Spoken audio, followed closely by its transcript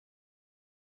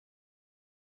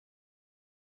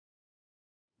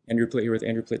Andrew Plitt here with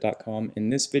AndrewPlitt.com. In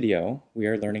this video, we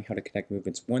are learning how to connect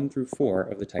movements 1 through 4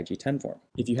 of the Taiji 10 form.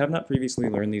 If you have not previously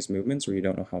learned these movements or you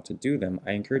don't know how to do them,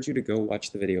 I encourage you to go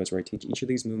watch the videos where I teach each of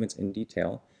these movements in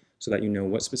detail so that you know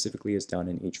what specifically is done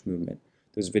in each movement.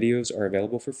 Those videos are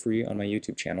available for free on my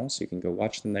YouTube channel, so you can go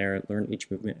watch them there, learn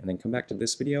each movement, and then come back to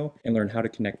this video and learn how to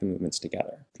connect the movements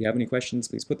together. If you have any questions,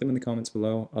 please put them in the comments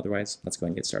below. Otherwise, let's go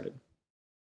and get started.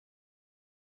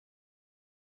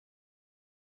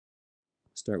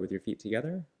 Start with your feet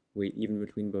together, weight even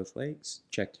between both legs,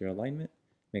 check your alignment,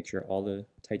 make sure all the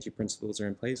Taiji principles are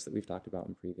in place that we've talked about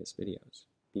in previous videos.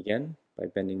 Begin by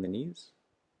bending the knees.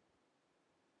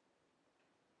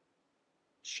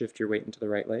 Shift your weight into the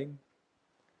right leg.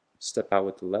 Step out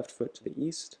with the left foot to the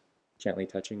east, gently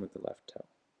touching with the left toe.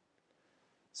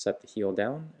 Set the heel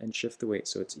down and shift the weight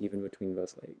so it's even between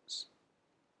both legs.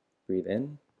 Breathe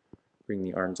in, bring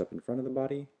the arms up in front of the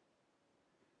body.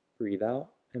 Breathe out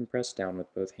and press down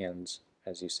with both hands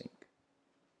as you sink.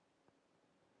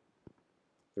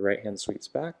 The right hand sweeps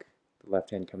back, the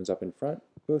left hand comes up in front,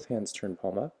 both hands turn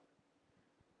palm up.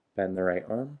 Bend the right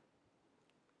arm,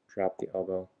 drop the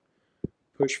elbow,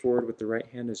 push forward with the right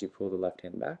hand as you pull the left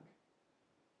hand back.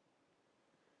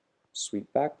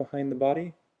 Sweep back behind the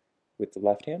body with the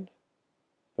left hand,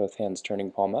 both hands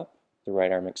turning palm up, the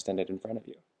right arm extended in front of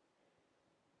you.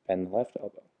 Bend the left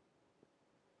elbow.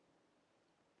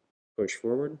 Push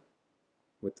forward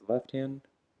with the left hand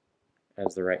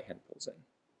as the right hand pulls in.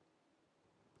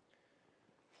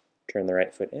 Turn the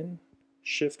right foot in,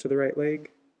 shift to the right leg,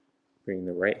 bring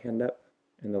the right hand up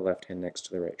and the left hand next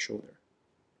to the right shoulder.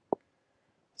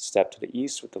 Step to the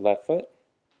east with the left foot,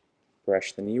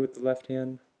 brush the knee with the left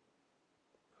hand,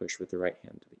 push with the right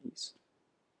hand to the east.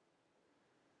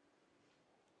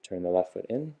 Turn the left foot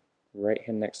in, right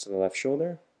hand next to the left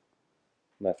shoulder,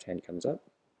 left hand comes up.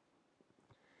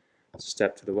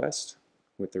 Step to the west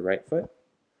with the right foot,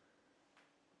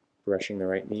 brushing the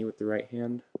right knee with the right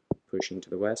hand, pushing to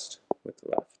the west with the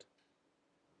left.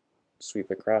 Sweep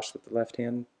across with the left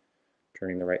hand,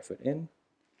 turning the right foot in.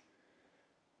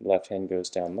 The left hand goes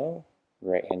down low,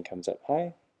 right hand comes up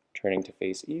high, turning to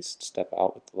face east, step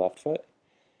out with the left foot,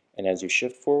 and as you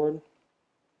shift forward,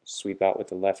 sweep out with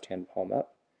the left hand palm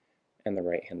up and the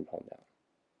right hand palm down.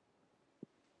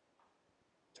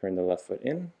 Turn the left foot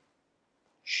in,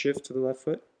 shift to the left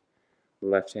foot,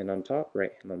 left hand on top,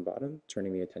 right hand on bottom,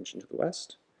 turning the attention to the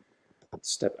west.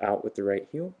 Step out with the right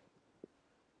heel,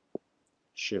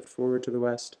 shift forward to the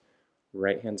west,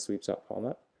 right hand sweeps out palm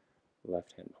up,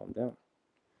 left hand palm down.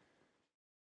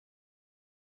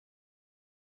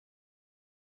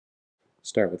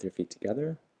 Start with your feet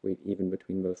together, weight even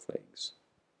between both legs.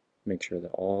 Make sure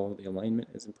that all the alignment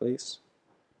is in place.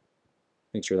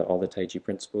 Make sure that all the Taiji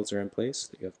principles are in place,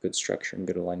 that you have good structure and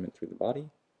good alignment through the body.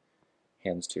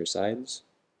 Hands to your sides.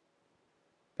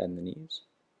 Bend the knees.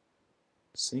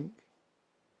 Sink.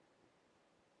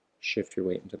 Shift your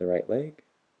weight into the right leg.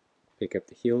 Pick up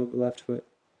the heel of the left foot.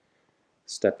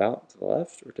 Step out to the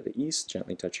left or to the east,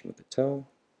 gently touching with the toe.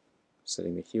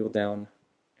 Setting the heel down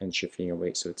and shifting your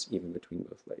weight so it's even between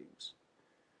both legs.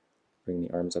 Bring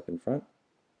the arms up in front.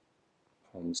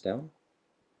 Palms down.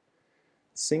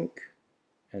 Sink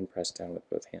and press down with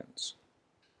both hands.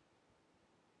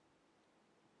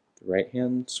 The right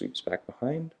hand sweeps back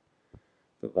behind.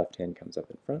 The left hand comes up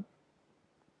in front.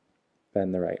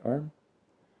 Bend the right arm.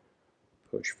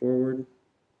 Push forward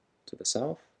to the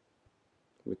south.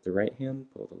 With the right hand,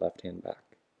 pull the left hand back.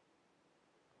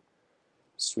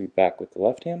 Sweep back with the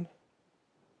left hand.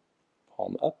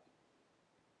 Palm up.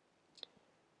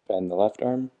 Bend the left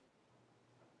arm.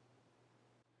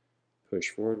 Push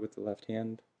forward with the left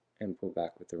hand and pull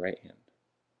back with the right hand.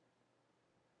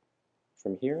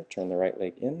 From here, turn the right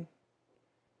leg in.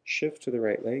 Shift to the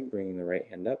right leg, bringing the right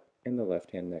hand up and the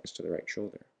left hand next to the right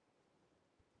shoulder.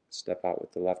 Step out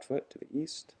with the left foot to the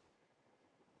east.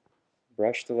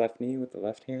 Brush the left knee with the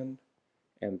left hand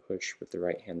and push with the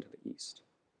right hand to the east.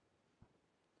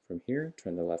 From here,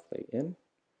 turn the left leg in.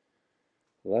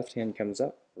 Left hand comes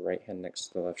up, right hand next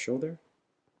to the left shoulder.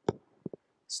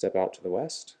 Step out to the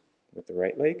west with the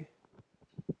right leg.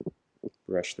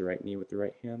 Brush the right knee with the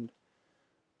right hand.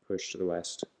 Push to the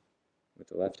west with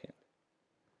the left hand.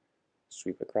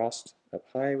 Sweep across up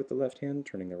high with the left hand,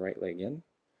 turning the right leg in.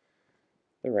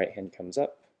 The right hand comes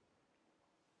up,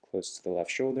 close to the left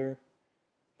shoulder.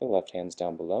 The left hand's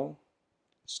down below.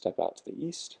 Step out to the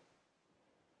east.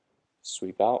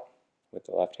 Sweep out with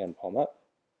the left hand palm up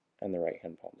and the right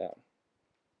hand palm down.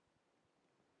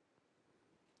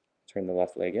 Turn the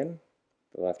left leg in.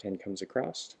 The left hand comes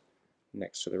across,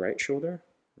 next to the right shoulder.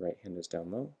 Right hand is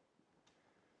down low.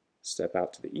 Step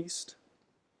out to the east.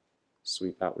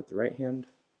 Sweep out with the right hand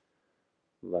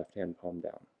left hand palm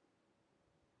down.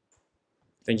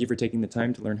 Thank you for taking the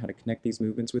time to learn how to connect these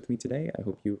movements with me today. I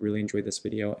hope you really enjoyed this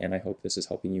video, and I hope this is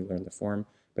helping you learn the form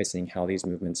by seeing how these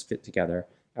movements fit together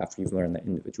after you've learned the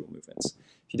individual movements.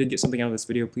 If you did get something out of this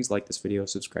video, please like this video,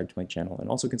 subscribe to my channel, and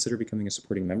also consider becoming a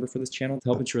supporting member for this channel to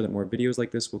help ensure that more videos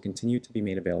like this will continue to be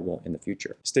made available in the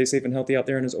future. Stay safe and healthy out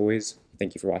there, and as always,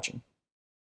 thank you for watching.